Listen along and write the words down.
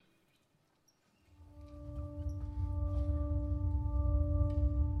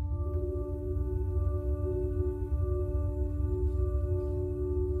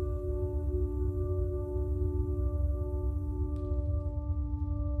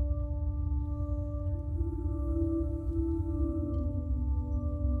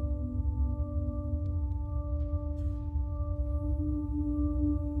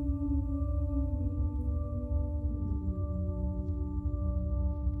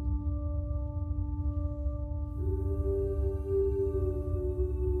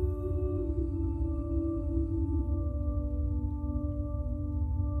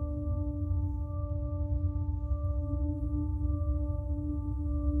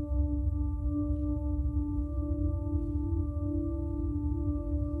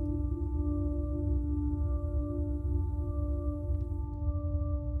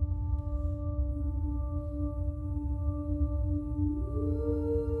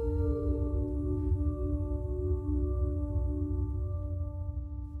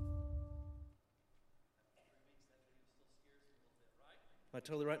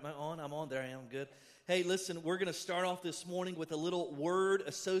totally right? Am I on? I'm on. There I am. Good. Hey, listen, we're going to start off this morning with a little word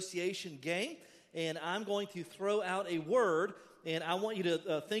association game. And I'm going to throw out a word, and I want you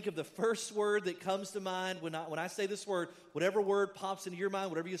to think of the first word that comes to mind when I say this word. Whatever word pops into your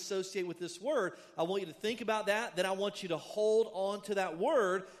mind, whatever you associate with this word, I want you to think about that. Then I want you to hold on to that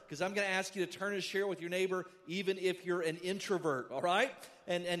word, because I'm going to ask you to turn and share it with your neighbor, even if you're an introvert, all right?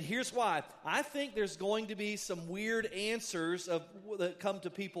 And here's why. I think there's going to be some weird answers that come to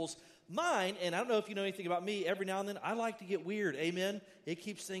people's mind, and I don't know if you know anything about me. Every now and then, I like to get weird. Amen? It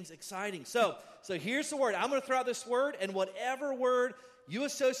keeps things exciting. So here's the word. I'm going to throw out this word, and whatever word you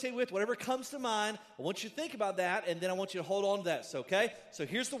associate with, whatever comes to mind, I want you to think about that, and then I want you to hold on to that. Okay? So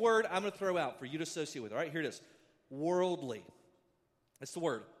here's the word I'm going to throw out for you to associate with. All right? Here it is. Worldly. That's the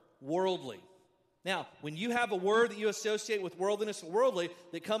word. Worldly. Now, when you have a word that you associate with worldliness or worldly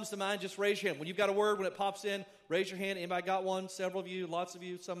that comes to mind, just raise your hand. When you've got a word, when it pops in, raise your hand. Anybody got one? Several of you, lots of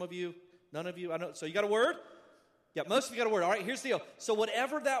you, some of you, none of you. I know. So you got a word? Yeah, most of you got a word. All right, here's the deal. So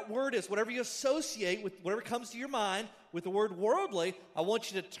whatever that word is, whatever you associate with, whatever comes to your mind with the word worldly, I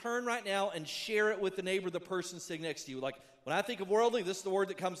want you to turn right now and share it with the neighbor, the person sitting next to you. Like, when I think of worldly, this is the word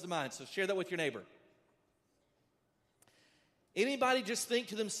that comes to mind. So share that with your neighbor. Anybody just think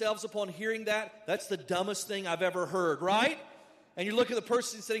to themselves upon hearing that, that's the dumbest thing I've ever heard, right? And you look at the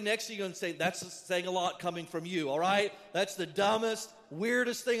person sitting next to you and say, that's saying a lot coming from you, all right? That's the dumbest,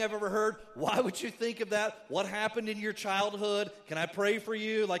 weirdest thing I've ever heard. Why would you think of that? What happened in your childhood? Can I pray for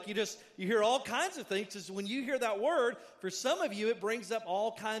you? Like you hear all kinds of things. Because when you hear that word, for some of you, it brings up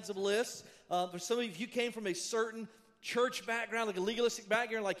all kinds of lists. For some of you, if you came from a certain church background, like a legalistic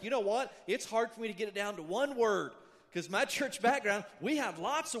background, like, you know what? It's hard for me to get it down to one word. Because my church background, we have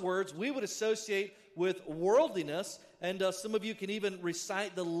lots of words we would associate with worldliness. And some of you can even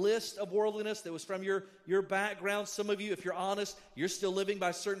recite the list of worldliness that was from your background. Some of you, if you're honest, you're still living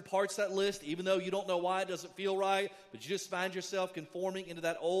by certain parts of that list, even though you don't know why it doesn't feel right. But you just find yourself conforming into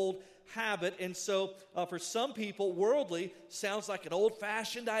that old habit. And so for some people, worldly sounds like an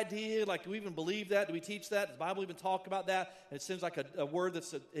old-fashioned idea. Like, do we even believe that? Do we teach that? Does the Bible even talk about that? And it seems like a word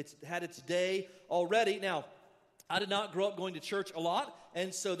it's had its day already. Now, I did not grow up going to church a lot,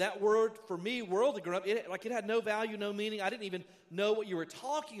 and so that word for me, worldly, growing up, it had no value, no meaning. I didn't even know what you were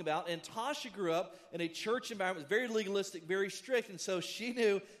talking about. And Tasha grew up in a church environment, very legalistic, very strict, and so she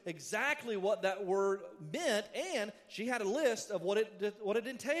knew exactly what that word meant, and she had a list of what it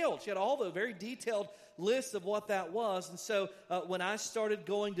entailed. She had all the very detailed list of what that was. And so when I started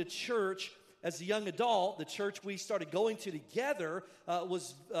going to church as a young adult, the church we started going to together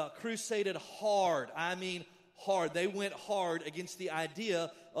was crusaded hard. I mean, hard. They went hard against the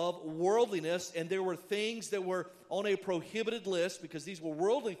idea of worldliness, and there were things that were on a prohibited list because these were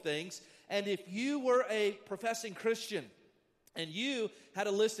worldly things. And if you were a professing Christian and you had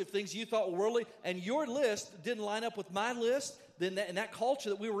a list of things you thought were worldly, and your list didn't line up with my list, then in that culture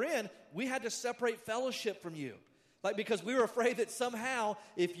that we were in, we had to separate fellowship from you. Like, because we were afraid that somehow,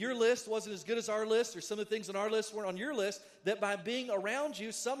 if your list wasn't as good as our list, or some of the things on our list weren't on your list, that by being around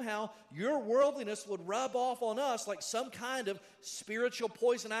you, somehow your worldliness would rub off on us like some kind of spiritual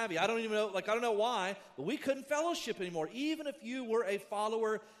poison ivy. I don't know why, but we couldn't fellowship anymore, even if you were a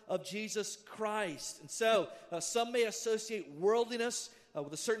follower of Jesus Christ. And so, some may associate worldliness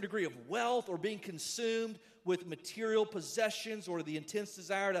with a certain degree of wealth, or being consumed with material possessions, or the intense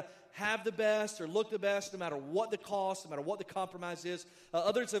desire to have the best or look the best, no matter what the cost, no matter what the compromise is.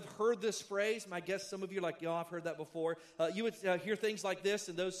 Others have heard this phrase. I guess some of you are like, I've heard that before. You would hear things like this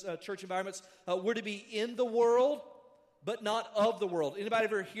in those church environments. We're to be in the world, but not of the world. Anybody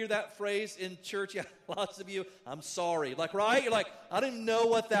ever hear that phrase in church? Yeah, lots of you. I'm sorry. Like, right? You're like, I didn't know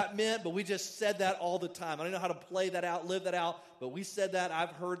what that meant, but we just said that all the time. I don't know how to play that out, live that out, but we said that.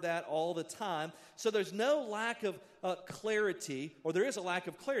 I've heard that all the time. So there's no lack of clarity, or there is a lack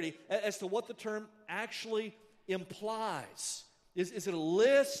of clarity as to what the term actually implies. Is it a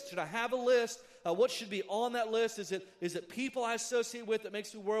list? Should I have a list? What should be on that list? Is it people I associate with that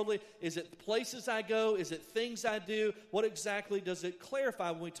makes me worldly? Is it places I go? Is it things I do? What exactly does it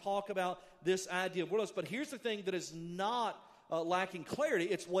clarify when we talk about this idea of worldliness? But here's the thing that is not lacking clarity.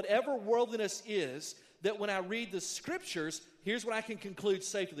 It's whatever worldliness is, that when I read the Scriptures, here's what I can conclude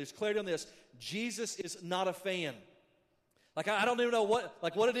safely. There's clarity on this. Jesus is not a fan. Like, I don't even know what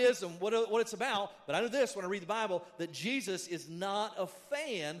it is and what it's about, but I know this when I read the Bible, that Jesus is not a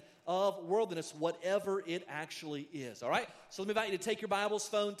fan of worldliness, whatever it actually is, all right? So let me invite you to take your Bibles,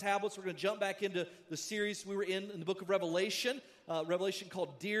 phone, tablets. We're going to jump back into the series we were in the book of Revelation, Revelation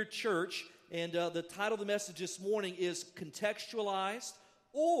called Dear Church, and the title of the message this morning is Contextualized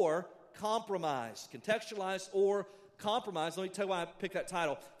or Compromised. Contextualized or compromise. Let me tell you why I picked that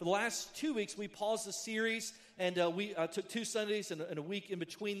title. For the last 2 weeks, we paused the series, and we took 2 Sundays and a week in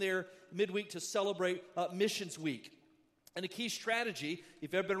between there, midweek, to celebrate Missions Week. And a key strategy,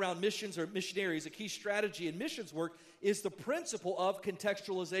 if you've ever been around missions or missionaries, a key strategy in missions work is the principle of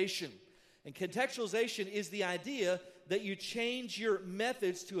contextualization. And contextualization is the idea that you change your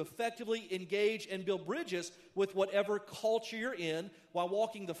methods to effectively engage and build bridges with whatever culture you're in, while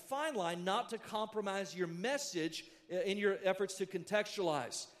walking the fine line not to compromise your message in your efforts to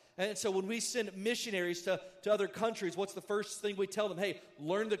contextualize. And so when we send missionaries to other countries, what's the first thing we tell them? Hey,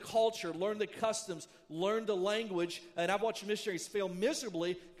 learn the culture, learn the customs, learn the language. And I've watched missionaries fail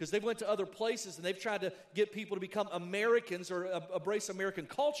miserably because they've went to other places and they've tried to get people to become Americans or embrace American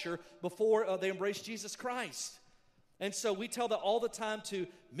culture before they embrace Jesus Christ. And so we tell that all the time to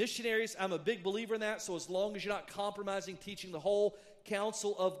missionaries. I'm a big believer in that. So as long as you're not compromising teaching the whole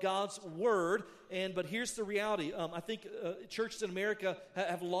counsel of God's Word. But here's the reality. I think churches in America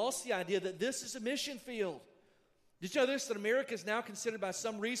have lost the idea that this is a mission field. Did you know this? That America is now considered by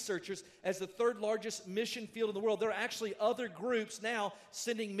some researchers as the 3rd largest mission field in the world. There are actually other groups now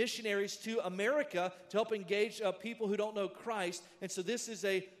sending missionaries to America to help engage people who don't know Christ. And so this is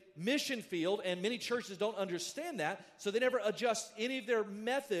a mission field, and many churches don't understand that, so they never adjust any of their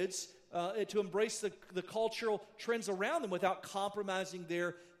methods to embrace the cultural trends around them without compromising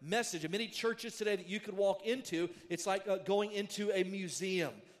their message. And many churches today that you could walk into, it's like going into a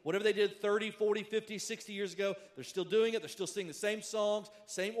museum. Whatever they did 30, 40, 50, 60 years ago, they're still doing it. They're still singing the same songs,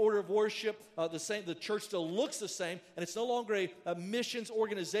 same order of worship. The church still looks the same, and it's no longer a missions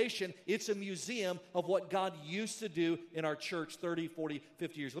organization. It's a museum of what God used to do in our church 30, 40,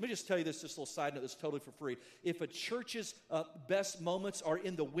 50 years. Let me just tell you this little side note that's totally for free. If a church's best moments are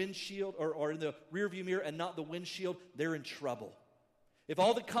in the windshield or in the rearview mirror and not the windshield, they're in trouble. If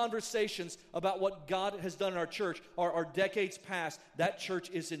all the conversations about what God has done in our church are decades past, that church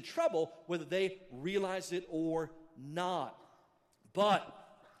is in trouble, whether they realize it or not. But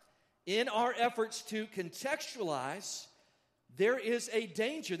in our efforts to contextualize, there is a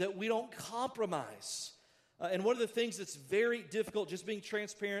danger that we don't compromise. And one of the things that's very difficult, just being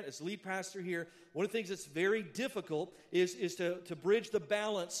transparent as lead pastor here, one of the things that's very difficult is to bridge the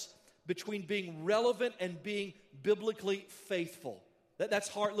balance between being relevant and being biblically faithful. That's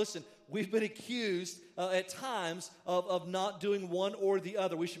hard. Listen, we've been accused at times of not doing one or the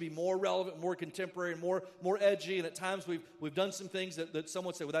other. We should be more relevant, more contemporary, and more edgy. And at times we've done some things that some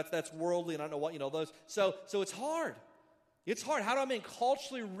would say, well, that's worldly, and I don't know what, those. So it's hard. It's hard. How do I remain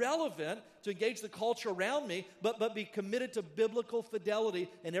culturally relevant to engage the culture around me, but be committed to biblical fidelity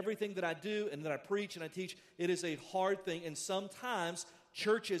in everything that I do and that I preach and I teach? It is a hard thing, and sometimes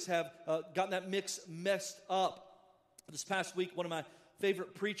churches have gotten that mix messed up. This past week, one of my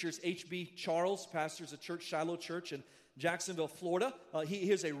favorite preachers, H.B. Charles, pastors a church, Shiloh Church in Jacksonville, Florida. He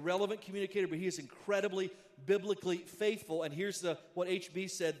is a relevant communicator, but he is incredibly biblically faithful. And here's what H.B.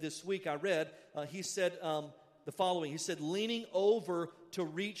 said this week. I read, he said the following. He said, leaning over to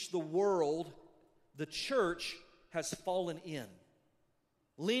reach the world, the church has fallen in.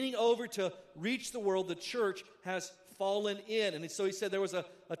 Leaning over to reach the world, the church has fallen in. And so he said there was a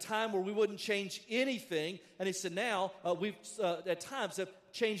time where we wouldn't change anything. And he said now we've at times have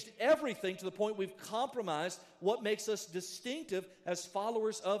changed everything to the point we've compromised what makes us distinctive as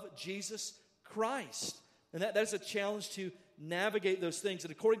followers of Jesus Christ. And that is a challenge to navigate those things.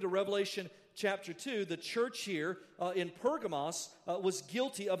 And according to Revelation chapter 2, the church here in Pergamos was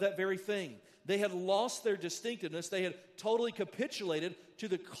guilty of that very thing. They had lost their distinctiveness. They had totally capitulated to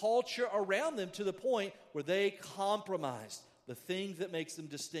the culture around them to the point where they compromised the thing that makes them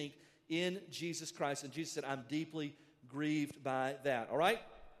distinct in Jesus Christ. And Jesus said, I'm deeply grieved by that. All right?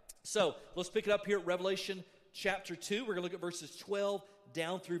 So let's pick it up here at Revelation chapter 2. We're going to look at verses 12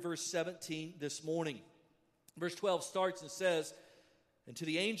 down through verse 17 this morning. Verse 12 starts and says, and to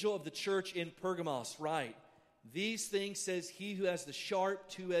the angel of the church in Pergamos write, these things says he who has the sharp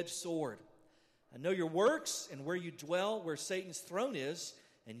two-edged sword. I know your works and where you dwell, where Satan's throne is,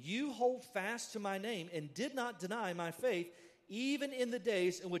 and you hold fast to my name and did not deny my faith, even in the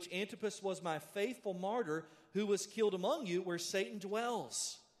days in which Antipas was my faithful martyr, who was killed among you where Satan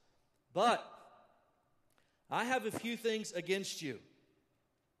dwells. But I have a few things against you,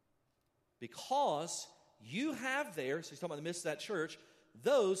 because you have there, so he's talking about the midst of that church,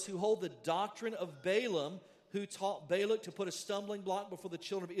 those who hold the doctrine of Balaam, who taught Balak to put a stumbling block before the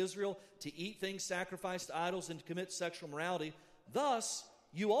children of Israel, to eat things sacrificed to idols and to commit sexual immorality. Thus,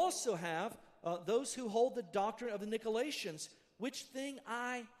 you also have those who hold the doctrine of the Nicolaitans, which thing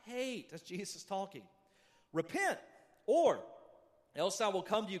I hate. That's Jesus talking. Repent, or Else I will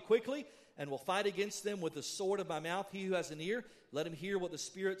come to you quickly and will fight against them with the sword of my mouth. He who has an ear, let him hear what the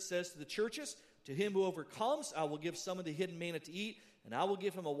Spirit says to the churches. To him who overcomes, I will give some of the hidden manna to eat, and I will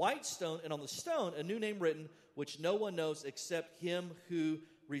give him a white stone, and on the stone a new name written, which no one knows except him who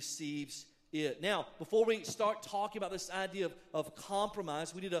receives it. Now, before we start talking about this idea of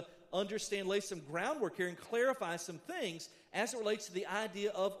compromise, we need to understand, lay some groundwork here and clarify some things as it relates to the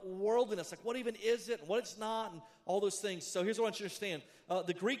idea of worldliness. Like, what even is it and what it's not and all those things. So here's what I want you to understand.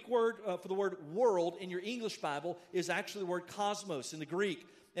 The Greek word for the word world in your English Bible is actually the word cosmos in the Greek.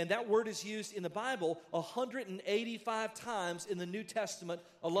 And that word is used in the Bible 185 times in the New Testament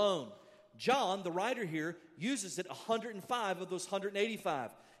alone. John, the writer here, uses it 105 of those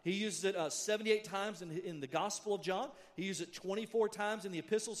 185. He uses it 78 times in the Gospel of John. He used it 24 times in the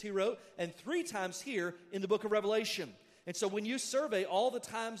epistles he wrote, and 3 times here in the book of Revelation. And so when you survey all the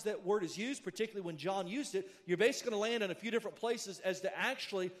times that word is used, particularly when John used it, you're basically going to land in a few different places as to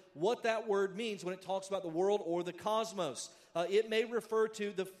actually what that word means when it talks about the world or the cosmos. It may refer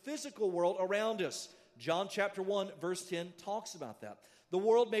to the physical world around us. John chapter 1, verse 10 talks about that. The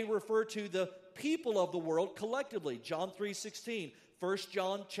world may refer to the people of the world collectively. John 3:16. 1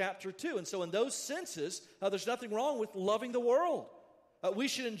 John chapter 2. And so in those senses, there's nothing wrong with loving the world. We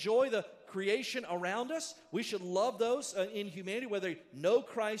should enjoy the creation around us. We should love those in humanity, whether they know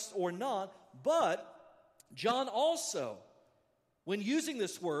Christ or not. But John also, when using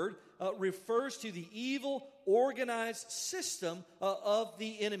this word, refers to the evil, organized system of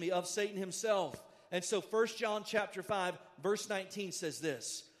the enemy, of Satan himself. And so 1 John chapter 5, verse 19 says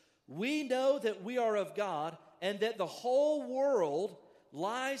this, "We know that we are of God, and that the whole world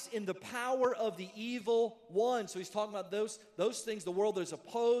lies in the power of the evil one." So he's talking about those things, the world that is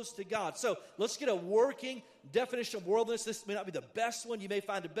opposed to God. So let's get a working definition of worldliness. This may not be the best one. You may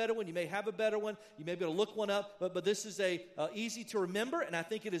find a better one. You may have a better one. You may be able to look one up. But this is easy to remember, and I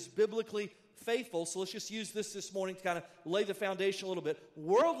think it is biblically faithful. So let's just use this morning to kind of lay the foundation a little bit.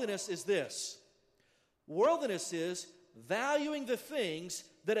 Worldliness is this. Worldliness is valuing the things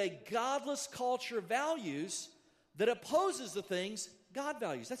that a godless culture values that opposes the things God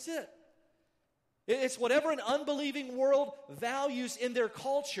values. That's it. It's whatever an unbelieving world values in their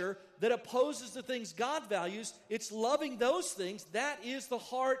culture that opposes the things God values. It's loving those things. That is the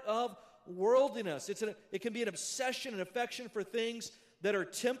heart of worldliness. It can be an obsession and affection for things that are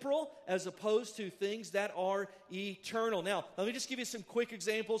temporal as opposed to things that are eternal. Now, let me just give you some quick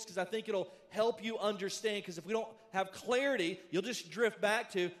examples because I think it'll help you understand, because if we don't have clarity, you'll just drift back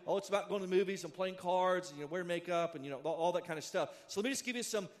to, it's about going to the movies and playing cards and wearing makeup and all that kind of stuff. So let me just give you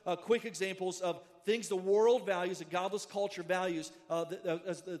some quick examples of things the world values, a godless culture values,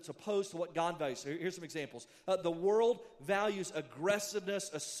 that's opposed to what God values. So here's some examples. The world values aggressiveness,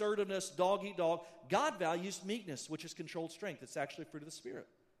 assertiveness, dog eat dog. God values meekness, which is controlled strength. It's actually fruit of the Spirit.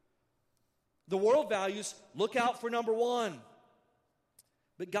 The world values look out for number one.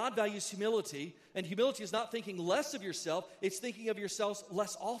 But God values humility, and humility is not thinking less of yourself, it's thinking of yourselves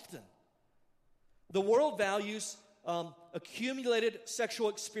less often. The world values accumulated sexual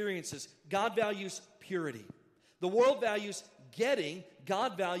experiences. God values purity. The world values getting.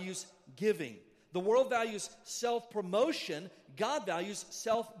 God values giving. The world values self-promotion. God values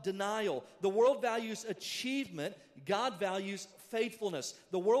self-denial. The world values achievement. God values faithfulness.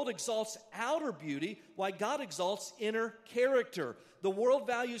 The world exalts outer beauty, while God exalts inner character. The world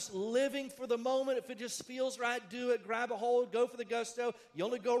values living for the moment. If it just feels right, do it. Grab a hold. Go for the gusto. You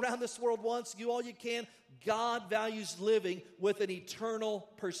only go around this world once. Do all you can. God values living with an eternal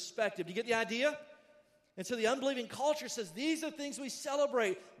perspective. Do you get the idea? And so the unbelieving culture says these are things we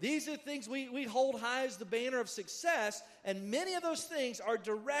celebrate. These are things we hold high as the banner of success. And many of those things are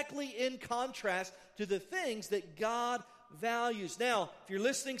directly in contrast to the things that God values. Now, if you're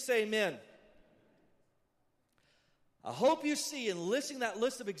listening, say amen. I hope you see in listening to that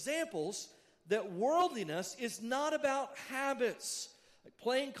list of examples that worldliness is not about habits, like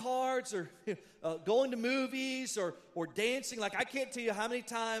playing cards or going to movies or dancing. Like, I can't tell you how many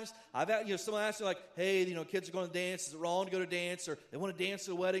times I've had, someone asked me like, hey, kids are going to dance. Is it wrong to go to dance? Or they want to dance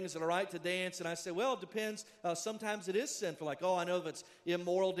at a wedding. Is it all right to dance? And I say, well, it depends. Sometimes it is sinful. Like, I know if it's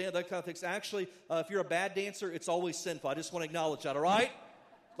immoral dance, that kind of things. Actually, if you're a bad dancer, it's always sinful. I just want to acknowledge that, all right?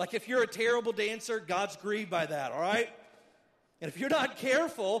 Like, if you're a terrible dancer, God's grieved by that, all right? And if you're not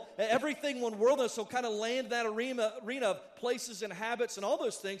careful, everything when worldliness will kind of land in that arena of places and habits and all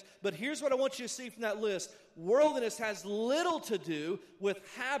those things. But here's what I want you to see from that list. Worldliness has little to do with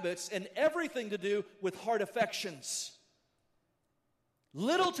habits and everything to do with heart affections.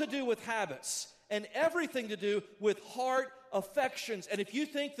 Little to do with habits and everything to do with heart affections. And if you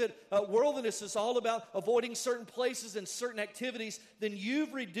think that worldliness is all about avoiding certain places and certain activities, then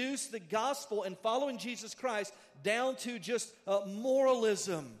you've reduced the gospel and following Jesus Christ down to just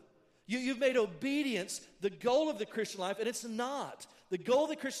moralism. You've made obedience the goal of the Christian life, and it's not. The goal of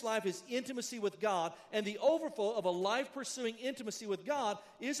the Christian life is intimacy with God, and the overflow of a life pursuing intimacy with God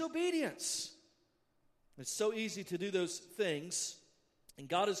is obedience. It's so easy to do those things, and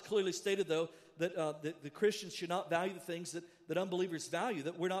God has clearly stated, though, that the Christians should not value the things that unbelievers value,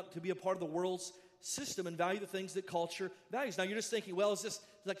 that we're not to be a part of the world's system and value the things that culture values. Now, you're just thinking, well, is this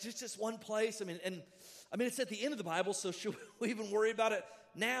like just one place? I mean, it's at the end of the Bible, so should we even worry about it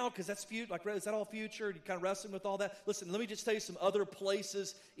now? Because that's future. Like, is that all future? You're kind of wrestling with all that. Listen, let me just tell you some other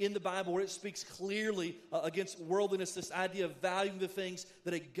places in the Bible where it speaks clearly against worldliness, this idea of valuing the things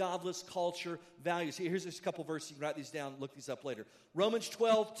that a godless culture values. Here's just a couple verses. You can write these down, look these up later. Romans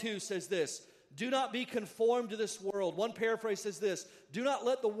 12:2 says this: do not be conformed to this world. One paraphrase says this: do not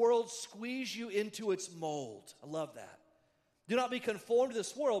let the world squeeze you into its mold. I love that. Do not be conformed to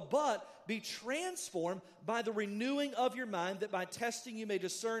this world, but be transformed by the renewing of your mind, that by testing you may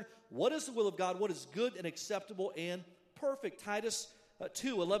discern what is the will of God, what is good and acceptable and perfect. Titus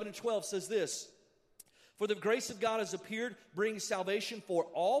 2:11 and 12 says this: for the grace of God has appeared, bringing salvation for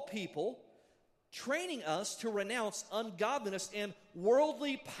all people, training us to renounce ungodliness and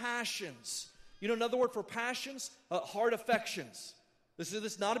worldly passions. You know another word for passions? Heart affections. This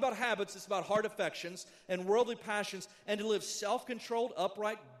is not about habits, it's about heart affections and worldly passions, and to live self-controlled,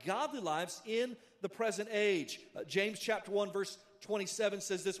 upright, godly lives in the present age. James chapter 1, verse 27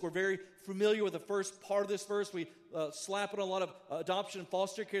 says this. We're very familiar with the first part of this verse. We slap it on a lot of adoption and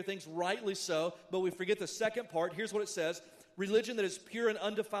foster care things, rightly so, but we forget the second part. Here's what it says: religion that is pure and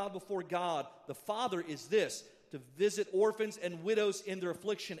undefiled before God the Father is this, to visit orphans and widows in their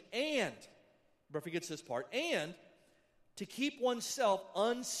affliction, and, but forgets this part, and to keep oneself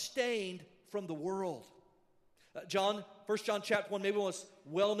unstained from the world. 1 John chapter 1, maybe one of the most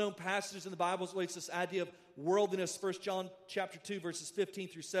well-known passages in the Bible, is this idea of worldliness. 1 John chapter 2, verses 15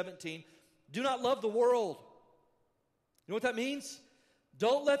 through 17. Do not love the world. You know what that means?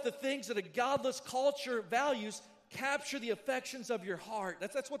 Don't let the things that a godless culture values capture the affections of your heart.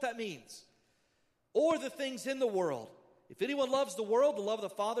 That's what that means. Or the things in the world. If anyone loves the world, the love of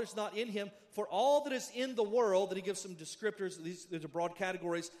the Father is not in him. For all that is in the world, that he gives some descriptors, these are broad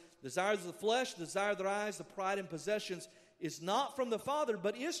categories: desires of the flesh, the desire of the eyes, the pride in possessions, is not from the Father,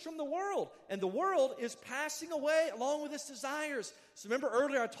 but is from the world. And the world is passing away along with its desires. So remember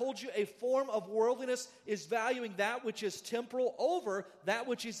earlier I told you a form of worldliness is valuing that which is temporal over that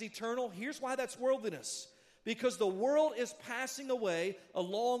which is eternal. Here's why that's worldliness. Because the world is passing away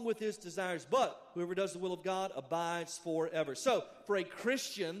along with his desires. But whoever does the will of God abides forever. So for a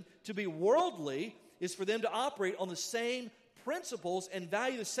Christian to be worldly is for them to operate on the same principles and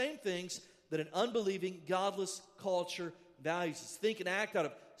value the same things that an unbelieving, godless culture values. It's think and act out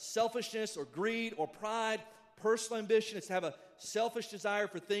of selfishness or greed or pride, personal ambition. It's to have a selfish desire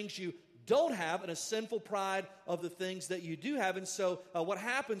for things you don't have and a sinful pride of the things that you do have. And so what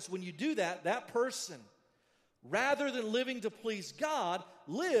happens when you do that, that person, rather than living to please God,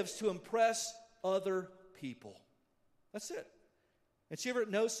 lives to impress other people. That's it. And so you ever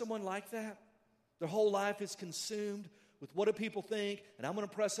know someone like that? Their whole life is consumed with what do people think, and I'm going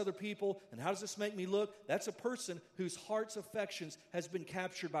to impress other people, and how does this make me look? That's a person whose heart's affections has been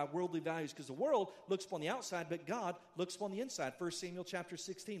captured by worldly values, because the world looks upon the outside, but God looks upon the inside. 1 Samuel chapter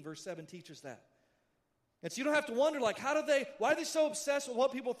 16, verse 7 teaches that. And so you don't have to wonder, like, why are they so obsessed with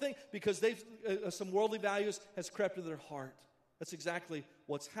what people think? Because they've some worldly values has crept into their heart. That's exactly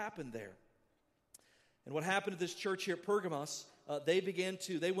what's happened there. And what happened to this church here at Pergamos,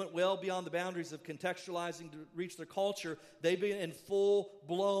 they went well beyond the boundaries of contextualizing to reach their culture. They began in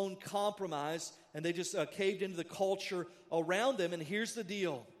full-blown compromise, and they just caved into the culture around them. And here's the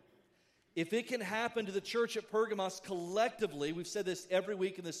deal. If it can happen to the church at Pergamos collectively, we've said this every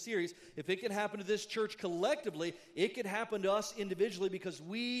week in this series, if it can happen to this church collectively, it can happen to us individually, because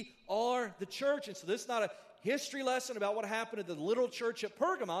we are the church. And so this is not a history lesson about what happened at the little church at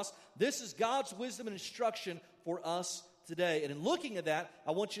Pergamos. This is God's wisdom and instruction for us today. And in looking at that,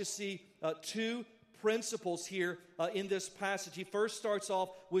 I want you to see two principles here in this passage. He first starts off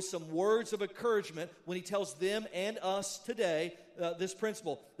with some words of encouragement when he tells them and us today this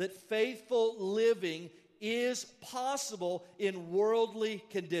principle, that faithful living is possible in worldly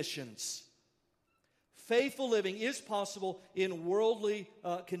conditions. Faithful living is possible in worldly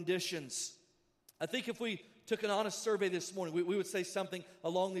conditions. I think if we took an honest survey this morning, we would say something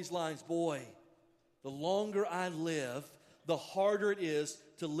along these lines. Boy, the longer I live, the harder it is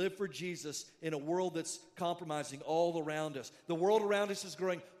to live for Jesus in a world that's compromising all around us. The world around us is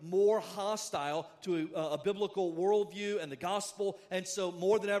growing more hostile to a biblical worldview and the gospel, and so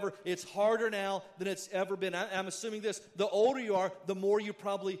more than ever, it's harder now than it's ever been. I'm assuming this: the older you are, the more you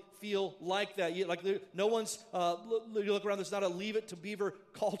probably feel like that. You look around, there's not a Leave It to Beaver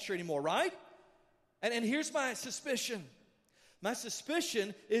culture anymore, right? And here's my suspicion. My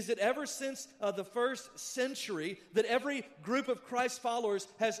suspicion is that ever since the first century, that every group of Christ followers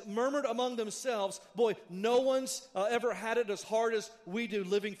has murmured among themselves, boy, no one's ever had it as hard as we do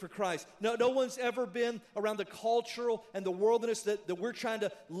living for Christ. No one's ever been around the cultural and the worldliness that we're trying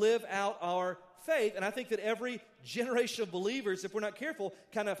to live out our faith. And I think that every generation of believers, if we're not careful,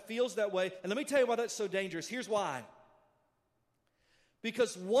 kind of feels that way. And let me tell you why that's so dangerous. Here's why.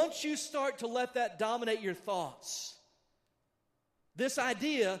 Because once you start to let that dominate your thoughts, this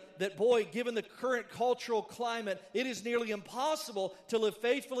idea that, boy, given the current cultural climate, it is nearly impossible to live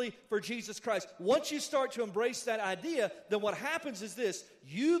faithfully for Jesus Christ. Once you start to embrace that idea, then what happens is this: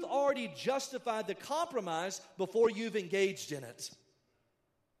 you've already justified the compromise before you've engaged in it.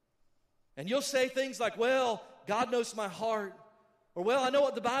 And you'll say things like, well, God knows my heart. Or, well, I know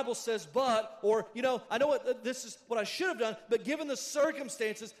what the Bible says, but, or, I know this is what I should have done, but given the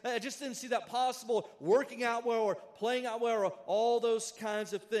circumstances, I just didn't see that possible, working out well or playing out well or all those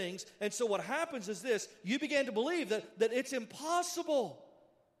kinds of things. And so what happens is this: you begin to believe that it's impossible.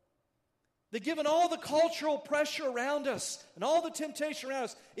 That given all the cultural pressure around us and all the temptation around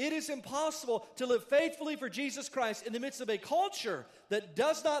us, it is impossible to live faithfully for Jesus Christ in the midst of a culture that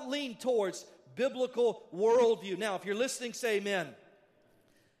does not lean towards biblical worldview. Now, if you're listening, say amen.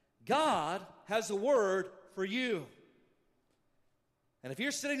 God has a word for you. And if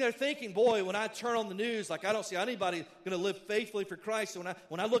you're sitting there thinking, boy, when I turn on the news, like I don't see anybody going to live faithfully for Christ. So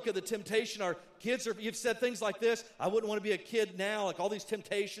when I look at the temptation, our kids you've said things like this: I wouldn't want to be a kid now, like all these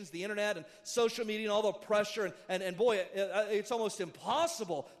temptations, the internet and social media and all the pressure. And boy, it's almost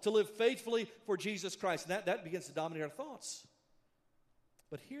impossible to live faithfully for Jesus Christ. And that begins to dominate our thoughts.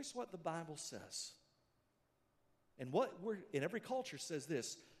 But here's what the Bible says. And what we're in every culture says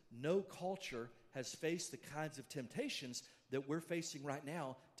this: no culture has faced the kinds of temptations that we're facing right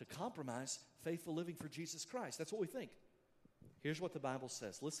now to compromise faithful living for Jesus Christ. That's what we think. Here's what the Bible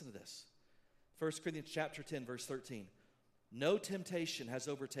says. Listen to this. 1 Corinthians chapter 10, verse 13. No temptation has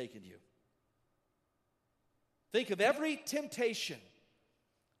overtaken you. Think of every temptation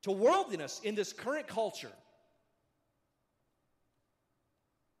to worldliness in this current culture.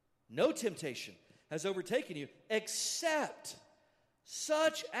 No temptation has overtaken you except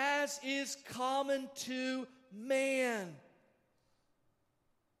such as is common to man.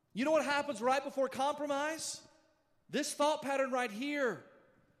 You know what happens right before compromise? This thought pattern right here.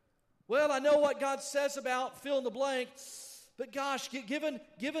 Well, I know what God says about fill in the blank, but gosh, given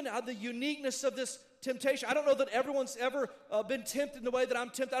the uniqueness of this temptation, I don't know that everyone's ever been tempted in the way that I'm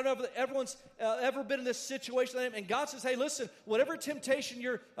tempted. I don't know that everyone's ever been in this situation. And God says, hey, listen, whatever temptation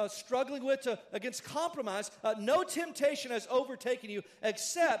you're struggling with against compromise, no temptation has overtaken you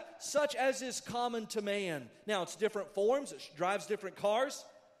except such as is common to man. Now, it's different forms. It drives different cars,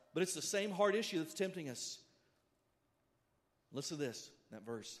 but it's the same hard issue that's tempting us. Listen to this, that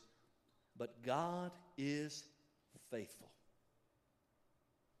verse. But God is faithful,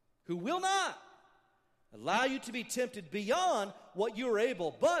 who will not allow you to be tempted beyond what you are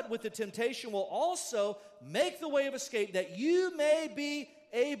able, but with the temptation will also make the way of escape that you may be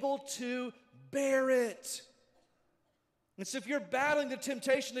able to bear it. And so if you're battling the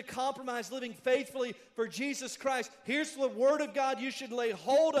temptation to compromise living faithfully for Jesus Christ, here's the Word of God you should lay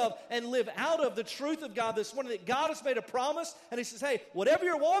hold of and live out of, the truth of God this morning, that God has made a promise, and He says, hey, whatever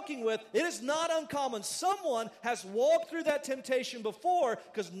you're walking with, it is not uncommon. Someone has walked through that temptation before,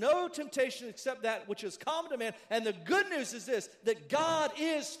 because no temptation except that which is common to man. And the good news is this, that God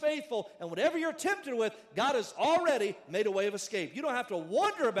is faithful, and whatever you're tempted with, God has already made a way of escape. You don't have to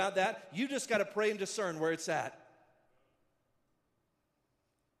wonder about that. You just got to pray and discern where it's at.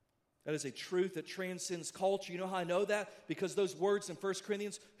 That is a truth that transcends culture. You know how I know that? Because those words in 1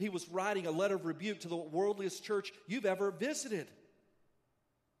 Corinthians, he was writing a letter of rebuke to the worldliest church you've ever visited.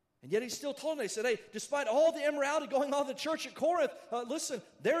 And yet he still told them, he said, hey, despite all the immorality going on in the church at Corinth, listen,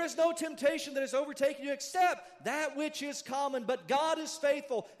 there is no temptation that has overtaken you except that which is common. But God is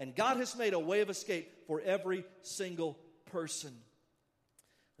faithful, and God has made a way of escape for every single person.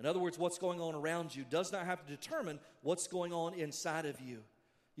 In other words, what's going on around you does not have to determine what's going on inside of you.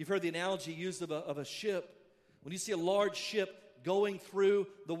 You've heard the analogy used of a ship. When you see a large ship going through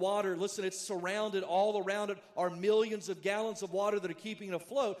the water. Listen, it's surrounded, all around it are millions of gallons of water that are keeping it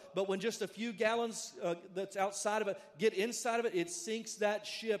afloat. But when just a few gallons that's outside of it get inside of it, it sinks that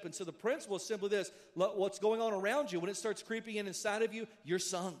ship. And so the principle is simply this: what's going on around you, when it starts creeping in inside of you, you're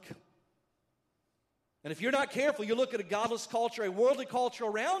sunk. And if you're not careful, you look at a godless culture, a worldly culture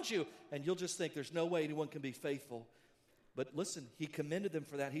around you, and you'll just think there's no way anyone can be faithful. But listen, he commended them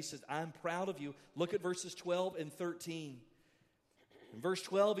for that. He says, I'm proud of you. Look at verses 12 and 13. In verse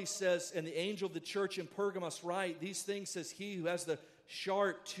 12, he says, and the angel of the church in Pergamos write, these things says he who has the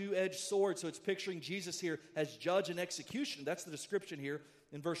sharp two-edged sword. So it's picturing Jesus here as judge and executioner. That's the description here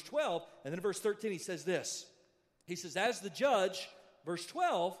in verse 12. And then in verse 13, he says this. He says, as the judge, verse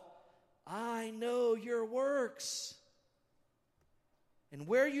 12, I know your works and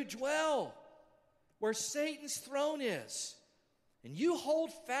where you dwell, where Satan's throne is. And you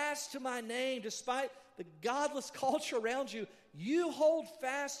hold fast to my name, despite the godless culture around you. You hold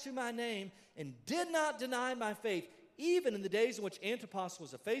fast to my name and did not deny my faith, even in the days in which Antipas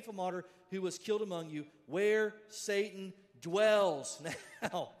was a faithful martyr who was killed among you, where Satan dwells.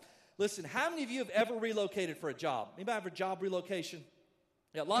 Now, listen, how many of you have ever relocated for a job? Anybody have a job relocation?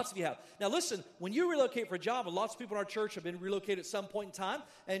 Yeah, lots of you have. Now listen, when you relocate for a job, and lots of people in our church have been relocated at some point in time,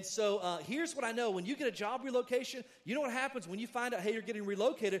 and so here's what I know. When you get a job relocation, you know what happens when you find out, hey, you're getting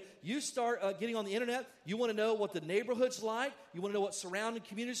relocated, you start getting on the internet, you want to know what the neighborhood's like, you want to know what surrounding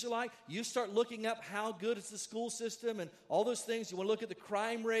communities are like, you start looking up how good is the school system and all those things, you want to look at the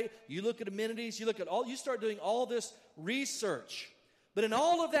crime rate, you look at amenities, you start doing all this research. But in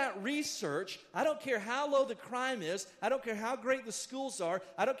all of that research, I don't care how low the crime is, I don't care how great the schools are,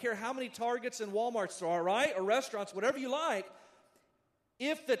 I don't care how many Targets and Walmarts there are, right? Or restaurants, whatever you like.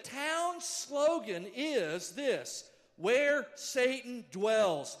 If the town slogan is this, where Satan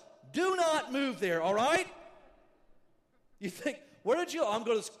dwells, do not move there, all right? You think, where did you? I'm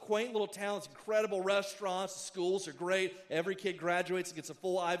going to this quaint little town. It's incredible restaurants. The schools are great. Every kid graduates and gets a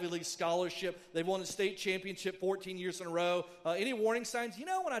full Ivy League scholarship. They've won the state championship 14 years in a row. Any warning signs? You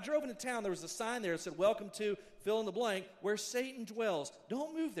know, when I drove into town, there was a sign there that said, welcome to, fill in the blank, where Satan dwells.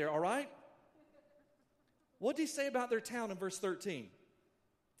 Don't move there, all right? What did he say about their town in verse 13?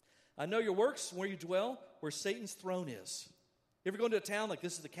 I know your works and where you dwell, where Satan's throne is. You ever go into a town like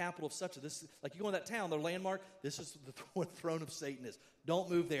this is the capital of such a, this, like you go in that town, their landmark, this is where the throne of Satan is.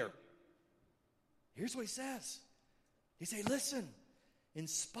 Don't move there. Here's what he says. He says, listen, in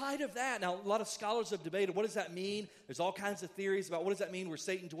spite of that, now a lot of scholars have debated, what does that mean? There's all kinds of theories about what does that mean where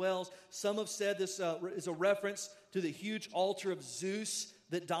Satan dwells. Some have said this is a reference to the huge altar of Zeus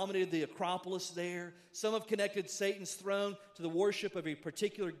that dominated the Acropolis there. Some have connected Satan's throne to the worship of a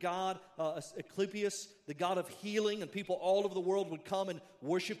particular god, Asclepius, the god of healing, and people all over the world would come and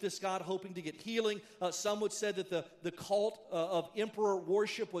worship this god, hoping to get healing. Some would say that the cult of emperor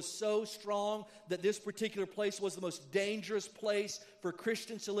worship was so strong that this particular place was the most dangerous place for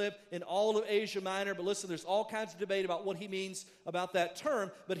Christians to live in all of Asia Minor. But listen, there's all kinds of debate about what he means about that term,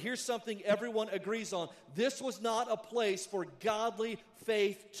 but here's something everyone agrees on. This was not a place for godly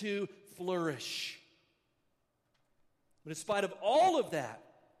faith to flourish. But in spite of all of that,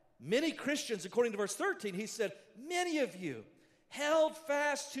 many Christians, according to verse 13, he said, many of you held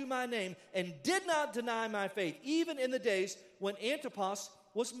fast to my name and did not deny my faith, even in the days when Antipas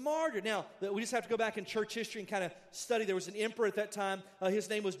was martyred. Now, we just have to go back in church history and kind of study. There was an emperor at that time. His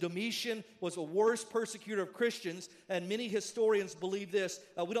name was Domitian, was the worst persecutor of Christians, and many historians believe this.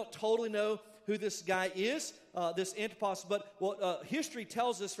 We don't totally know who this guy is, this Antipas, but what history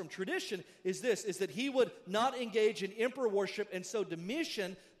tells us from tradition is this, is that he would not engage in emperor worship, and so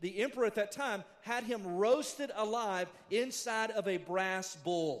Domitian, the emperor at that time, had him roasted alive inside of a brass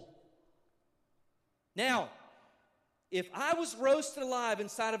bull. Now, if I was roasted alive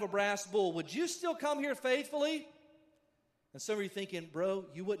inside of a brass bull, would you still come here faithfully? And some of you thinking, bro,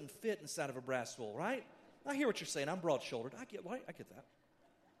 you wouldn't fit inside of a brass bull, right? I hear what you're saying. I'm broad-shouldered. I get that.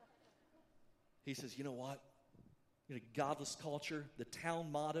 He says, you know what? In a godless culture, the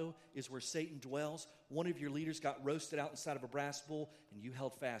town motto is where Satan dwells. One of your leaders got roasted out inside of a brass bull, and you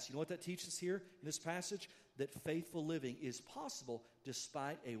held fast. You know what that teaches here in this passage? That faithful living is possible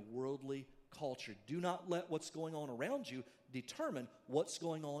despite a worldly culture. Do not let what's going on around you determine what's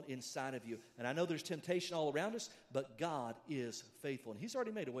going on inside of you. And I know there's temptation all around us, but God is faithful, and he's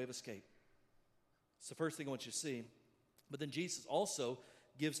already made a way of escape. It's the first thing I want you to see. But then Jesus also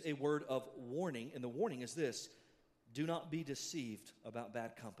gives a word of warning, and the warning is this: do not be deceived about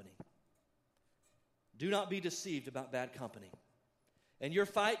bad company. Do not be deceived about bad company. In your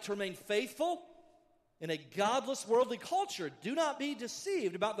fight to remain faithful in a godless worldly culture, do not be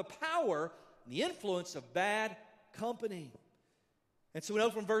deceived about the power and the influence of bad company. And so we know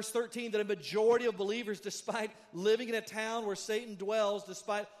from verse 13 that a majority of believers, despite living in a town where Satan dwells,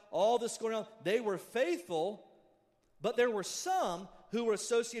 despite all this going on, they were faithful, but there were some who were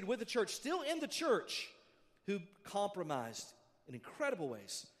associated with the church, still in the church, who compromised in incredible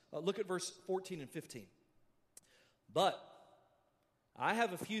ways. Look at verse 14 and 15. But I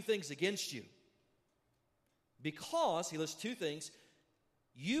have a few things against you, because, he lists two things,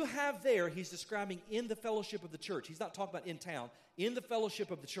 you have there, he's describing in the fellowship of the church. He's not talking about in town, in the fellowship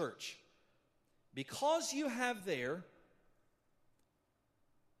of the church. Because you have there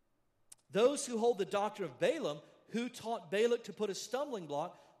those who hold the doctrine of Balaam, who taught Balak to put a stumbling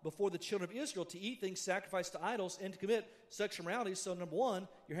block before the children of Israel to eat things sacrificed to idols and to commit sexual immorality. So number one,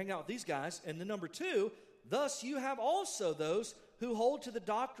 you're hanging out with these guys. And then number two, thus you have also those who hold to the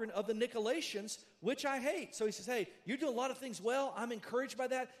doctrine of the Nicolaitans, which I hate. So he says, hey, you're doing a lot of things well. I'm encouraged by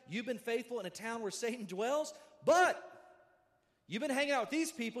that. You've been faithful in a town where Satan dwells. But you've been hanging out with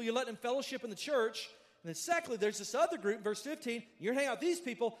these people. You let them fellowship in the church. And then secondly, there's this other group, verse 15. You're hanging out with these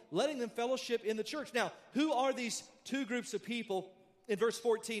people, letting them fellowship in the church. Now, who are these two groups of people in verse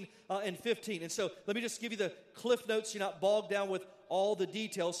 14 and 15? And so let me just give you the cliff notes. You're not bogged down with all the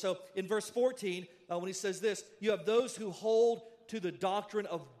details. So in verse 14, when he says this, you have those who hold to the doctrine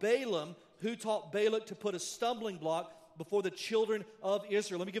of Balaam, who taught Balak to put a stumbling block before the children of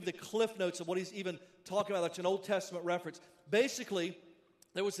Israel. Let me give you the cliff notes of what he's even talking about. That's an Old Testament reference. Basically,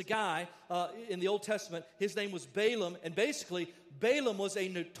 there was a guy in the Old Testament, his name was Balaam, and basically, Balaam was a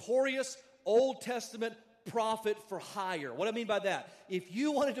notorious Old Testament prophet for hire. What do I mean by that? If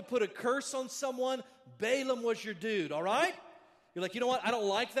you wanted to put a curse on someone, Balaam was your dude, all right? You're like, you know what? I don't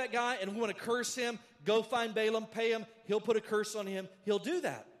like that guy, and we want to curse him. Go find Balaam, pay him. He'll put a curse on him. He'll do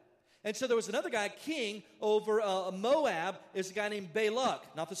that. And so there was another guy, king over Moab, is a guy named Balak,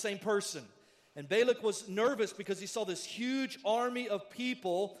 not the same person. And Balak was nervous because he saw this huge army of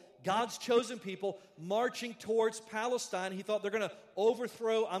people, God's chosen people, marching towards Palestine. He thought they're going to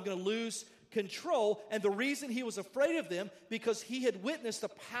overthrow, I'm going to lose control. And the reason he was afraid of them, because he had witnessed the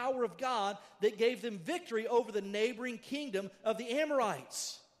power of God that gave them victory over the neighboring kingdom of the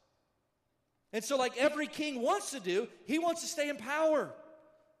Amorites. And so like every king wants to do, he wants to stay in power.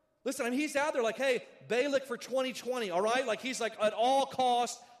 Listen, I mean, he's out there like, hey, Balak for 2020, all right? Like he's like, at all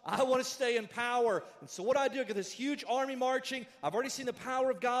costs, I want to stay in power. And so what do? I get this huge army marching. I've already seen the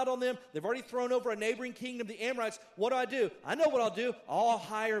power of God on them. They've already thrown over a neighboring kingdom, the Amorites. What do? I know what I'll do. I'll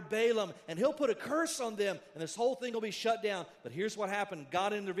hire Balaam, and he'll put a curse on them, and this whole thing will be shut down. But here's what happened.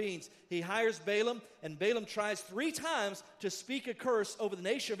 God intervenes. He hires Balaam, and Balaam tries 3 times to speak a curse over the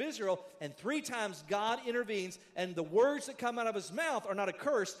nation of Israel, and 3 times God intervenes, and the words that come out of his mouth are not a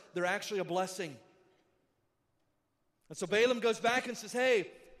curse. They're actually a blessing. And so Balaam goes back and says, hey,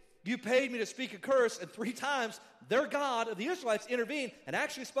 you paid me to speak a curse, and 3 times their God of the Israelites intervened and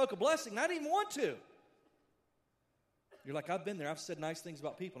actually spoke a blessing, and I didn't even want to. You're like, I've been there. I've said nice things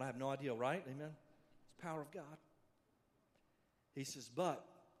about people, and I have no idea, right? Amen? It's the power of God. He says, but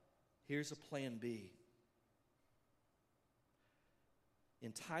here's a plan B.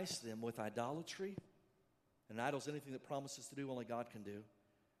 Entice them with idolatry, and idol's anything that promises to do only God can do,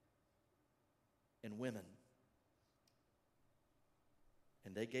 and women.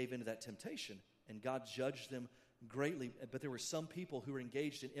 And they gave into that temptation, and God judged them greatly. But there were some people who were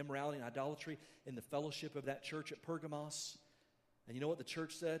engaged in immorality and idolatry in the fellowship of that church at Pergamos. And you know what the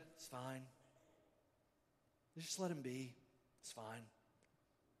church said? It's fine. Just let him be. It's fine.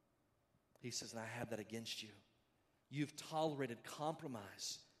 He says, and I have that against you. You've tolerated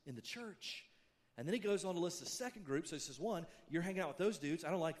compromise in the church. And then he goes on to list the second group. So he says, 1, you're hanging out with those dudes.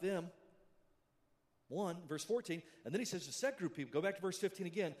 I don't like them. 1, verse 14, and then he says the second group of people, go back to verse 15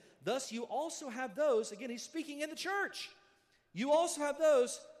 again, thus you also have those, again, he's speaking in the church, you also have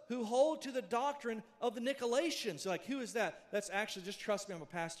those who hold to the doctrine of the Nicolaitans. So like, who is that? That's actually, just trust me, I'm a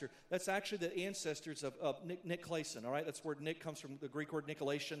pastor, that's actually the ancestors of Nick Clayson, all right? That's where Nick comes from, the Greek word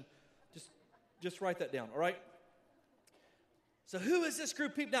Nicolaitan. Just write that down, all right? So who is this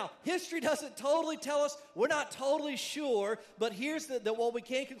group of people? Now, history doesn't totally tell us. We're not totally sure. But here's what we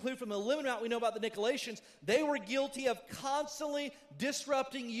can conclude from the limited amount we know about the Nicolaitans. They were guilty of constantly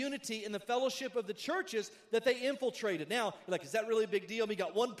disrupting unity in the fellowship of the churches that they infiltrated. Now, you're like, is that really a big deal? I mean, you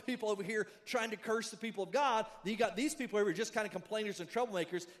got one people over here trying to curse the people of God. Then you got these people over here just kind of complainers and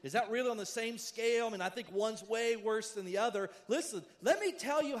troublemakers. Is that really on the same scale? I mean, I think one's way worse than the other. Listen, let me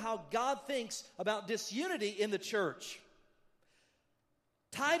tell you how God thinks about disunity in the church.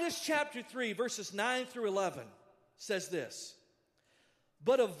 Titus chapter 3, verses 9 through 11 says this,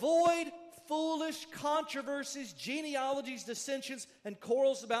 but avoid foolish controversies, genealogies, dissensions, and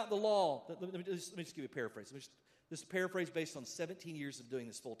quarrels about the law. Let me just give you a paraphrase. Let me just This is a paraphrase based on 17 years of doing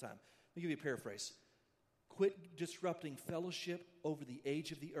this full time. Let me give you a paraphrase. Quit disrupting fellowship over the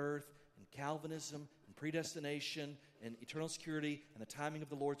age of the earth and Calvinism and predestination and eternal security and the timing of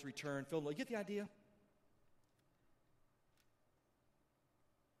the Lord's return. Phil, you get the idea?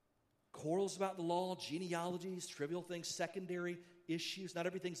 Quarrels about the law, genealogies, trivial things, secondary issues. Not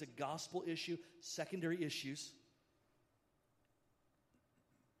everything's a gospel issue, secondary issues.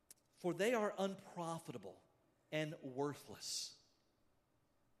 For they are unprofitable and worthless.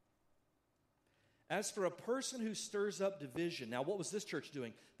 As for a person who stirs up division, now what was this church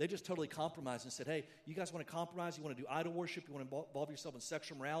doing? They just totally compromised and said, hey, you guys want to compromise? You want to do idol worship? You want to involve yourself in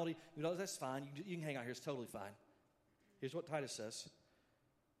sexual morality? You know, that's fine. You can hang out here. It's totally fine. Here's what Titus says.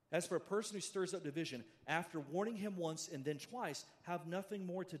 As for a person who stirs up division, after warning him once and then twice, have nothing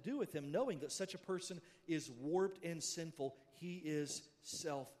more to do with him, knowing that such a person is warped and sinful. He is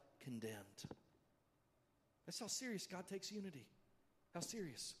self-condemned. That's how serious God takes unity. How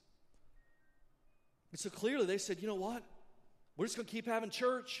serious. And so clearly they said, you know what? We're just going to keep having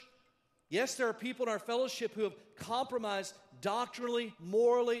church. Yes, there are people in our fellowship who have compromised doctrinally,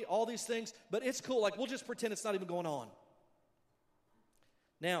 morally, all these things, but it's cool. Like, we'll just pretend it's not even going on.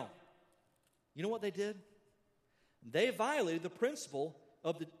 Now, you know what they did? They violated the principle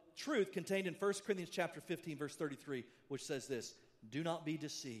of the truth contained in 1 Corinthians chapter 15, verse 33, which says this, do not be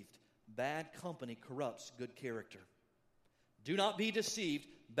deceived. Bad company corrupts good character. Do not be deceived.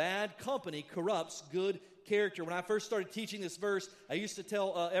 Bad company corrupts good character. When I first started teaching this verse, I used to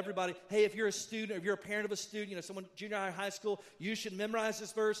tell everybody, hey, if you're a student, or if you're a parent of a student, someone junior high, high school, you should memorize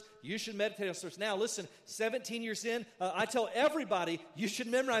this verse. You should meditate on this verse. Now, listen, 17 years in, I tell everybody, you should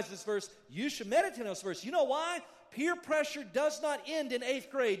memorize this verse. You should meditate on this verse. You know why? Peer pressure does not end in 8th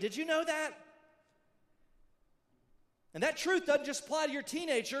grade. Did you know that? And that truth doesn't just apply to your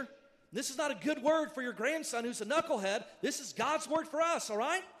teenager. This is not a good word for your grandson who's a knucklehead. This is God's word for us, all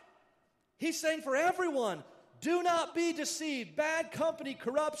right? He's saying for everyone, do not be deceived. Bad company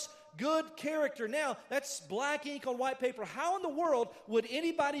corrupts good character. Now, that's black ink on white paper. How in the world would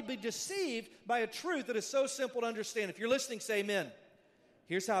anybody be deceived by a truth that is so simple to understand? If you're listening, say amen.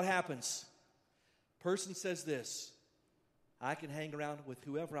 Here's how it happens. Person says this, I can hang around with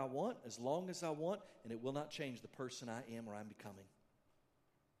whoever I want as long as I want, and it will not change the person I am or I'm becoming.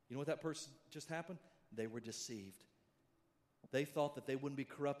 You know what that person just happened? They were deceived. They thought that they wouldn't be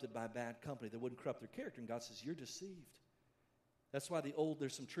corrupted by bad company. They wouldn't corrupt their character. And God says, you're deceived. That's why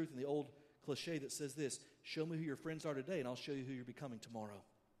there's some truth in the old cliche that says this, show me who your friends are today and I'll show you who you're becoming tomorrow.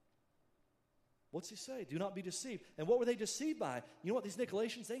 What's he say? Do not be deceived. And what were they deceived by? You know what? These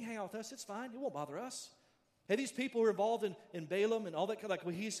Nicolaitans, they can hang out with us. It's fine. It won't bother us. Hey, these people who are involved in Balaam and all that, like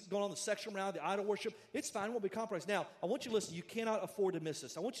when he's going on the sexual morality, the idol worship, it's fine. It won't be compromised. Now, I want you to listen. You cannot afford to miss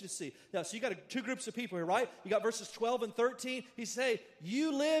this. I want you to see. Now, so you got two groups of people here, right? You got verses 12 and 13. He say,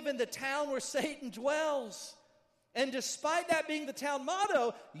 you live in the town where Satan dwells. And despite that being the town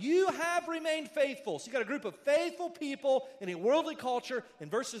motto, you have remained faithful. So you got a group of faithful people in a worldly culture in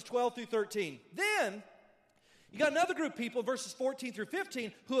verses 12 through 13. Then, you got another group of people, verses 14 through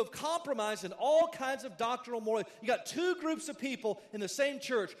 15, who have compromised in all kinds of doctrinal morality. You got two groups of people in the same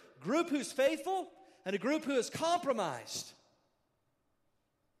church. A group who's faithful and a group who is compromised.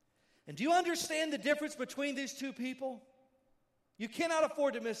 And do you understand the difference between these two people? You cannot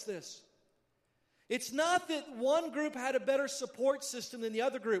afford to miss this. It's not that one group had a better support system than the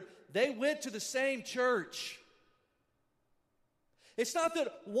other group. They went to the same church. It's not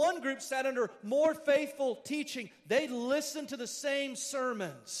that one group sat under more faithful teaching. They listened to the same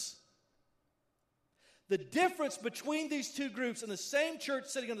sermons. The difference between these two groups in the same church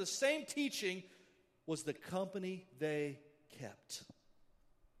sitting under the same teaching was the company they kept.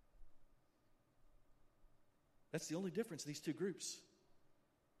 That's the only difference in these two groups.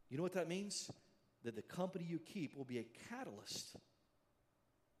 You know what that means? That the company you keep will be a catalyst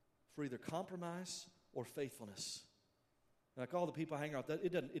for either compromise or faithfulness. Like all the people I hang around,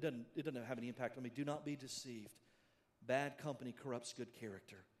 it doesn't have any impact on me. Do not be deceived. Bad company corrupts good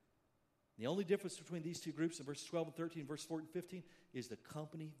character. The only difference between these two groups in verses 12 and 13, verse 14 and 15, is the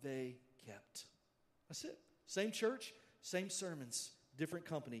company they kept. That's it. Same church, same sermons, different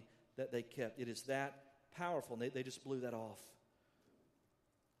company that they kept. It is that powerful, and they just blew that off.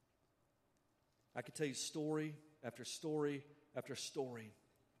 I could tell you story after story after story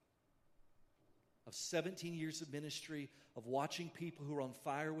of 17 years of ministry, of watching people who were on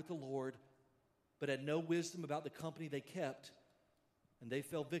fire with the Lord, but had no wisdom about the company they kept, and they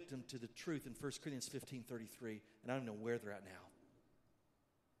fell victim to the truth in 1 Corinthians 15:33, and I don't know where they're at now.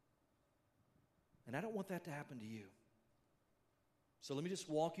 And I don't want that to happen to you. So let me just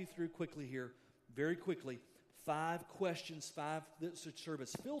walk you through quickly here, very quickly, 5 questions, 5 that should serve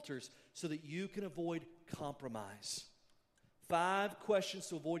as filters so that you can avoid compromise. 5 questions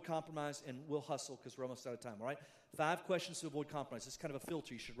to avoid compromise, and we'll hustle because we're almost out of time, all right? 5 questions to avoid compromise. It's kind of a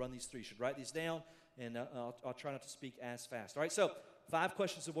filter. You should run these 3. You should write these down, and I'll try not to speak as fast. All right, so 5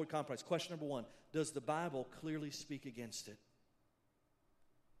 questions to avoid compromise. Question number 1, does the Bible clearly speak against it?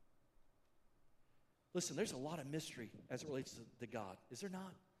 Listen, there's a lot of mystery as it relates to God. Is there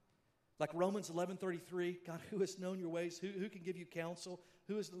not? Like Romans 11:33, God, who has known your ways? Who can give you counsel?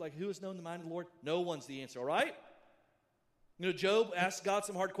 Who has known the mind of the Lord? No one's the answer, all right? You know, Job asked God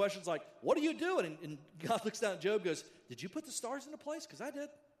some hard questions like, what are you doing? And God looks down at Job and goes, did you put the stars into place? Because I did.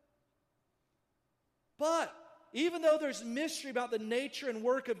 But even though there's mystery about the nature and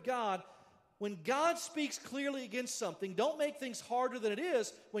work of God, when God speaks clearly against something, don't make things harder than it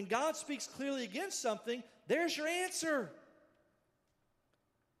is. When God speaks clearly against something, there's your answer.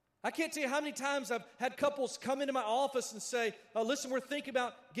 I can't tell you how many times I've had couples come into my office and say, listen, we're thinking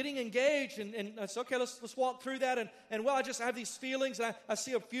about getting engaged. And I say, okay, let's walk through that. And well, I just have these feelings. And I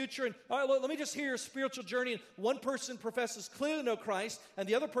see a future. And all right, let me just hear your spiritual journey. And one person professes clearly to know Christ, and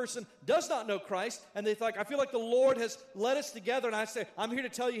the other person does not know Christ. And they think, I feel like the Lord has led us together. And I say, I'm here to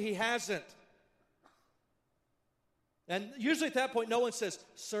tell you He hasn't. And usually at that point, no one says,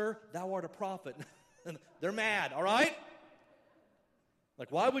 sir, thou art a prophet. They're mad, all right?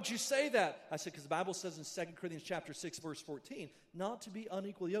 Like, why would you say that? I said, because the Bible says in 2 Corinthians chapter 6, verse 14, not to be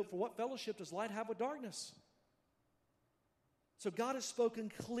unequally yoked. For what fellowship does light have with darkness? So God has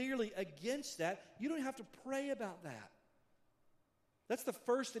spoken clearly against that. You don't have to pray about that. That's the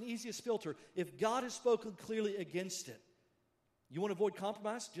first and easiest filter. If God has spoken clearly against it, you want to avoid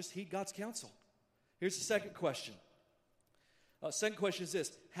compromise? Just heed God's counsel. Here's the second question. Second question is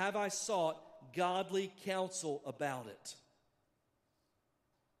this: have I sought godly counsel about it?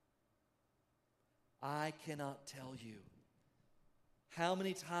 I cannot tell you how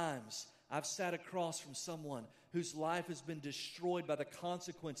many times I've sat across from someone whose life has been destroyed by the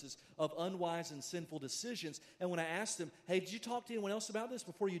consequences of unwise and sinful decisions. And when I ask them, hey, did you talk to anyone else about this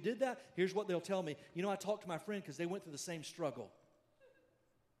before you did that? Here's what they'll tell me. You know, I talked to my friend because they went through the same struggle.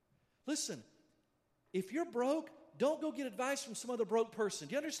 Listen, if you're broke, don't go get advice from some other broke person.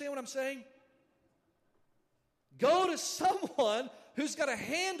 Do you understand what I'm saying? Go to someone who's got a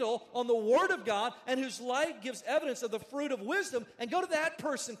handle on the Word of God and whose life gives evidence of the fruit of wisdom, and go to that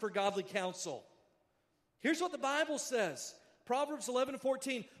person for godly counsel. Here's what the Bible says. Proverbs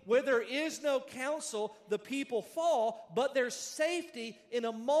 11:14, where there is no counsel, the people fall, but there's safety in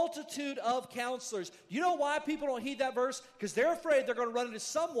a multitude of counselors. Do you know why people don't heed that verse? Because they're afraid they're going to run into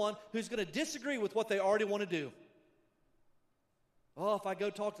someone who's going to disagree with what they already want to do. Oh, if I go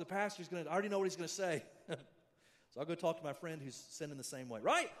talk to the pastor, I already know what he's going to say. So I'll go talk to my friend who's sinning the same way.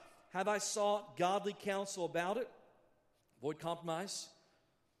 Right? Have I sought godly counsel about it? Avoid compromise.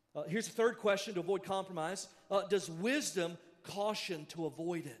 Here's the third question to avoid compromise. Does wisdom caution to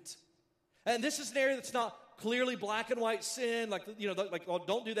avoid it? And this is an area that's not clearly black and white sin. Like oh,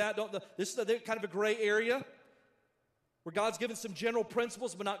 don't do that. This is kind of a gray area where God's given some general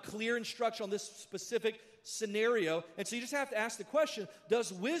principles but not clear instruction on this specific scenario. And so you just have to ask the question,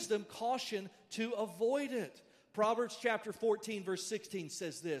 does wisdom caution to avoid it? Proverbs chapter 14, verse 16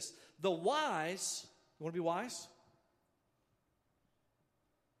 says this: the wise, you want to be wise?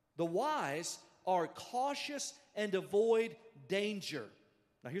 The wise are cautious and avoid danger.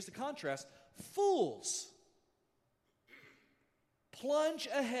 Now here's the contrast. Fools plunge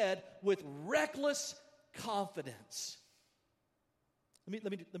ahead with reckless confidence. Let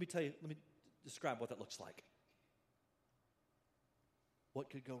me tell you, let me describe what that looks like. What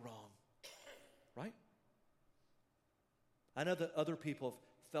could go wrong? Right? I know that other people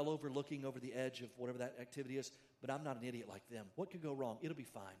fell over looking over the edge of whatever that activity is, but I'm not an idiot like them. What could go wrong? It'll be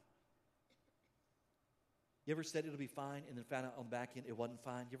fine. You ever said it'll be fine and then found out on the back end it wasn't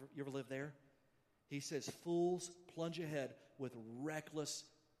fine? You ever lived there? He says, fools plunge ahead with reckless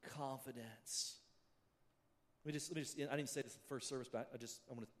confidence. Let me just I didn't say this in the first service, but I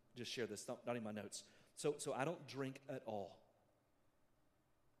want to just share this, not in my notes. So I don't drink at all.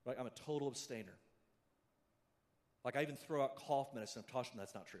 Right? I'm a total abstainer. Like I even throw out cough medicine. I'm Toshing,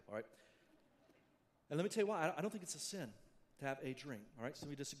 that's not true, all right? And let me tell you why. I don't think it's a sin to have a drink, all right? So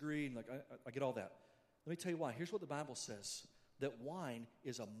we disagree, and I get all that. Let me tell you why. Here's what the Bible says, that wine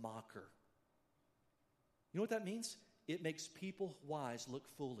is a mocker. You know what that means? It makes people wise look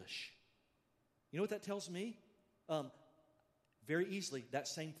foolish. You know what that tells me? Very easily, that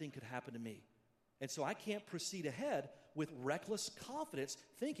same thing could happen to me. And so I can't proceed ahead with reckless confidence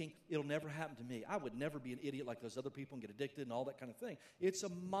thinking it'll never happen to me. I would never be an idiot like those other people and get addicted and all that kind of thing. It's a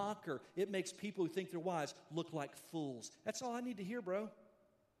mocker. It makes people who think they're wise look like fools. That's all I need to hear, bro.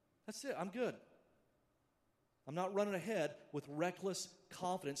 That's it. I'm good. I'm not running ahead with reckless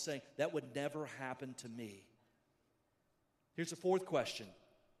confidence saying that would never happen to me. Here's the fourth question.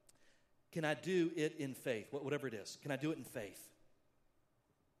 Can I do it in faith? Whatever it is. Can I do it in faith?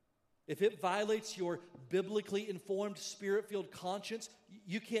 If it violates your biblically informed, spirit-filled conscience,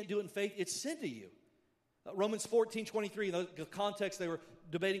 you can't do it in faith. It's sin to you. Romans 14:23, in the context, they were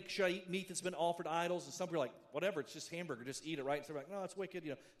debating, should I eat meat that's been offered to idols? And some people are like, whatever, it's just hamburger, just eat it, right? And so they're like, no, it's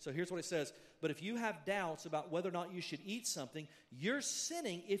wicked. So here's what it says. But if you have doubts about whether or not you should eat something, you're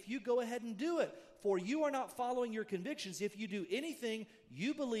sinning if you go ahead and do it. For you are not following your convictions. If you do anything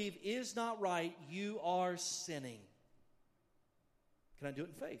you believe is not right, you are sinning. Can I do it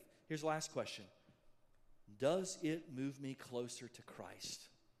in faith? Here's the last question. Does it move me closer to Christ?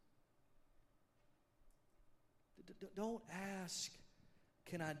 Don't ask,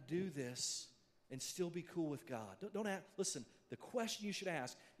 can I do this and still be cool with God? Don't ask. Listen, the question you should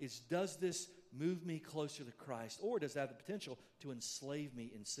ask is, does this move me closer to Christ? Or does that have the potential to enslave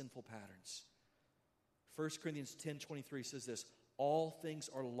me in sinful patterns? 1 Corinthians 10:23 says this, all things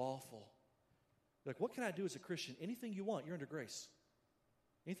are lawful. Like, what can I do as a Christian? Anything you want, you're under grace.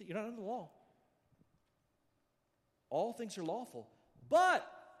 Anything, you're not under the law. All things are lawful, but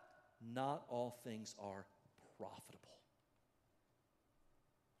not all things are profitable.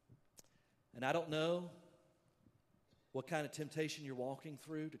 And I don't know what kind of temptation you're walking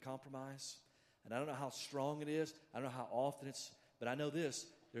through to compromise. And I don't know how strong it is. I don't know how often it's, but I know this.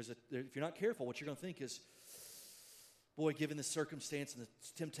 If you're not careful, what you're going to think is, boy, given the circumstance and the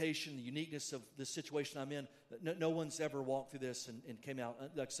temptation, the uniqueness of the situation I'm in, no one's ever walked through this and came out.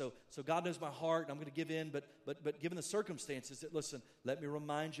 So God knows my heart, and I'm going to give in. But given the circumstances, listen, let me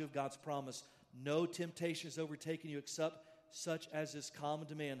remind you of God's promise. No temptation has overtaken you except such as is common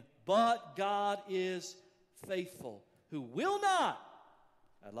to man. But God is faithful, who will not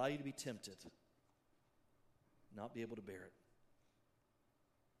allow you to be tempted, not be able to bear it.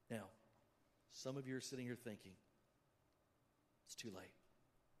 Now, some of you are sitting here thinking, it's too late.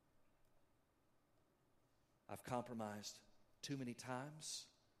 I've compromised too many times,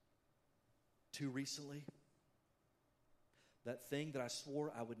 too recently. That thing that I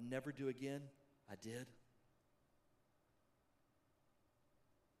swore I would never do again, I did.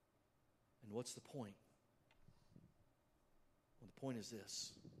 And what's the point? Well, the point is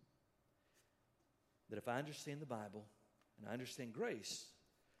this, that if I understand the Bible and I understand grace,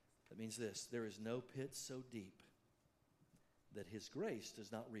 that means this, there is no pit so deep that His grace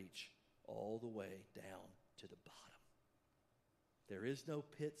does not reach all the way down to the bottom. There is no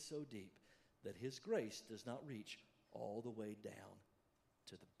pit so deep that His grace does not reach all the way down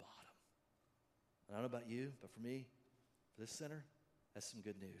to the bottom. And I don't know about you, but for me, for this sinner, that's some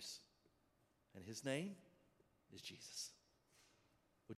good news. And His name is Jesus.